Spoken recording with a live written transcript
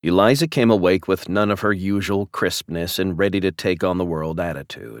Eliza came awake with none of her usual crispness and ready-to-take-on-the-world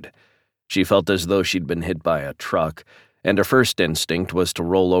attitude. She felt as though she'd been hit by a truck, and her first instinct was to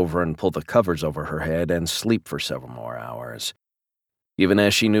roll over and pull the covers over her head and sleep for several more hours. Even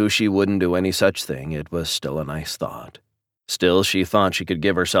as she knew she wouldn't do any such thing, it was still a nice thought. Still, she thought she could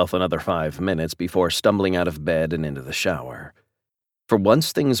give herself another 5 minutes before stumbling out of bed and into the shower. For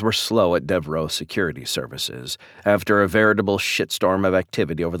once, things were slow at Devereaux Security Services, after a veritable shitstorm of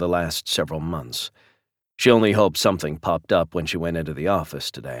activity over the last several months. She only hoped something popped up when she went into the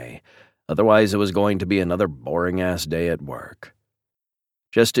office today. Otherwise, it was going to be another boring-ass day at work.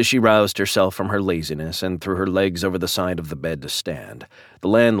 Just as she roused herself from her laziness and threw her legs over the side of the bed to stand, the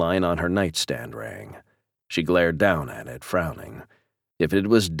landline on her nightstand rang. She glared down at it, frowning. If it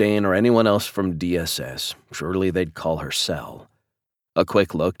was Dane or anyone else from DSS, surely they'd call her cell. A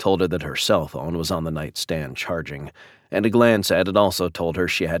quick look told her that her cell phone was on the nightstand charging, and a glance at it also told her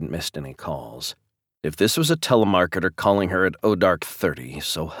she hadn't missed any calls. If this was a telemarketer calling her at dark 30,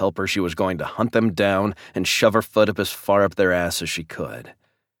 so help her she was going to hunt them down and shove her foot up as far up their ass as she could.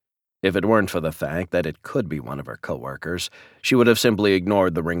 If it weren't for the fact that it could be one of her coworkers, she would have simply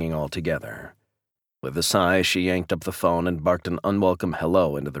ignored the ringing altogether. With a sigh, she yanked up the phone and barked an unwelcome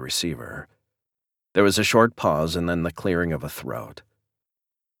hello into the receiver. There was a short pause and then the clearing of a throat.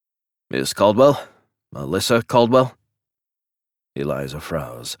 "Miss Caldwell? Melissa Caldwell?" Eliza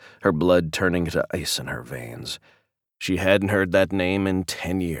froze, her blood turning to ice in her veins. She hadn't heard that name in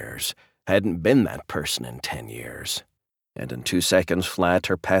 10 years, hadn't been that person in 10 years. And in 2 seconds flat,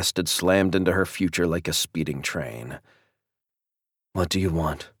 her past had slammed into her future like a speeding train. "What do you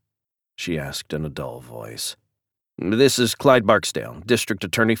want?" she asked in a dull voice. "This is Clyde Barksdale, District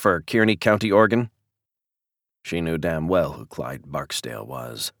Attorney for Kearney County, Oregon." She knew damn well who Clyde Barksdale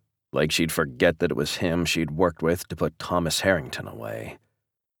was. Like she'd forget that it was him she'd worked with to put Thomas Harrington away.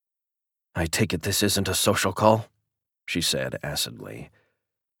 "I take it this isn't a social call?" she said acidly.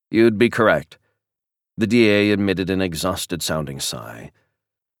 "You'd be correct." The DA emitted an exhausted-sounding sigh.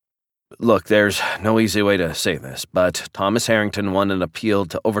 "Look, there's no easy way to say this, but Thomas Harrington won an appeal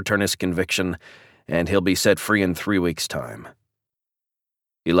to overturn his conviction, and he'll be set free in 3 weeks' time."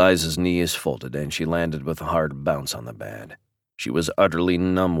 Eliza's knees folded, and she landed with a hard bounce on the bed. She was utterly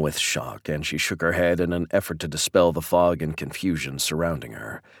numb with shock, and she shook her head in an effort to dispel the fog and confusion surrounding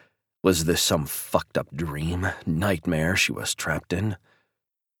her. Was this some fucked-up dream, nightmare she was trapped in?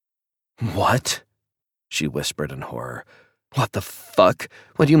 "What?" she whispered in horror. "What the fuck?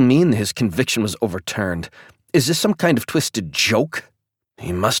 What do you mean his conviction was overturned? Is this some kind of twisted joke?"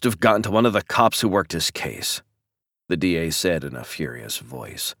 "He must have gotten to one of the cops who worked his case," the DA said in a furious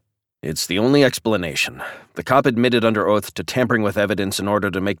voice. "It's the only explanation. The cop admitted under oath to tampering with evidence in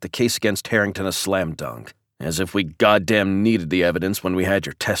order to make the case against Harrington a slam dunk. As if we goddamn needed the evidence when we had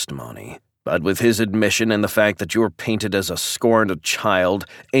your testimony. But with his admission and the fact that you were painted as a scorned child,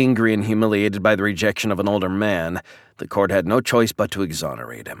 angry and humiliated by the rejection of an older man, the court had no choice but to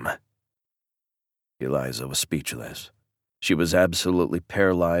exonerate him." Eliza was speechless. She was absolutely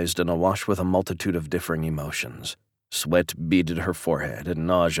paralyzed and awash with a multitude of differing emotions. Sweat beaded her forehead and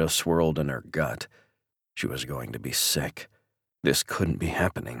nausea swirled in her gut. She was going to be sick. This couldn't be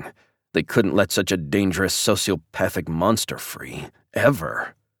happening. They couldn't let such a dangerous sociopathic monster free.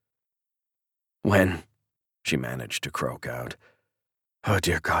 Ever. "When?" she managed to croak out. Oh,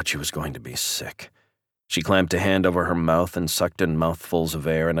 dear God, she was going to be sick. She clamped a hand over her mouth and sucked in mouthfuls of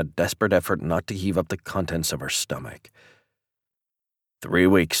air in a desperate effort not to heave up the contents of her stomach. 3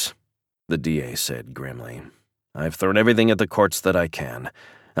 weeks, the DA said grimly. "I've thrown everything at the courts that I can.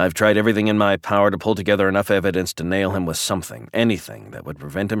 I've tried everything in my power to pull together enough evidence to nail him with something, anything, that would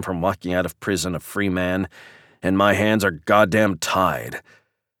prevent him from walking out of prison a free man, and my hands are goddamn tied.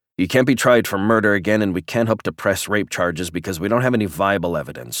 He can't be tried for murder again, and we can't hope to press rape charges because we don't have any viable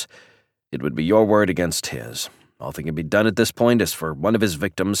evidence. It would be your word against his. All that can be done at this point is for one of his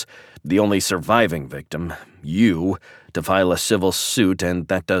victims, the only surviving victim, you, to file a civil suit, and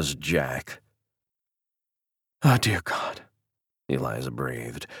that does jack." "Oh, dear God," Eliza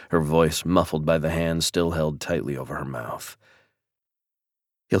breathed, her voice muffled by the hand still held tightly over her mouth.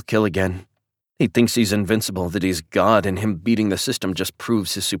 "He'll kill again. He thinks he's invincible, that he's God, and him beating the system just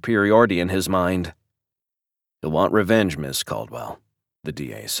proves his superiority in his mind." "He'll want revenge, Miss Caldwell," the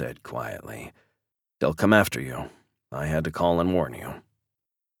DA said quietly. "They'll come after you. I had to call and warn you."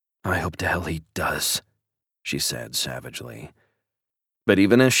 "I hope to hell he does," she said savagely. But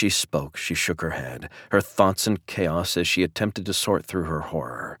even as she spoke, she shook her head, her thoughts in chaos as she attempted to sort through her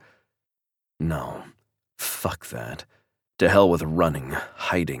horror. No, fuck that. To hell with running,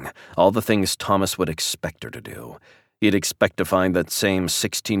 hiding, all the things Thomas would expect her to do. He'd expect to find that same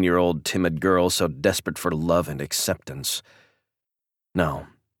 16-year-old timid girl so desperate for love and acceptance. No,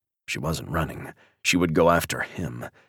 she wasn't running. She would go after him,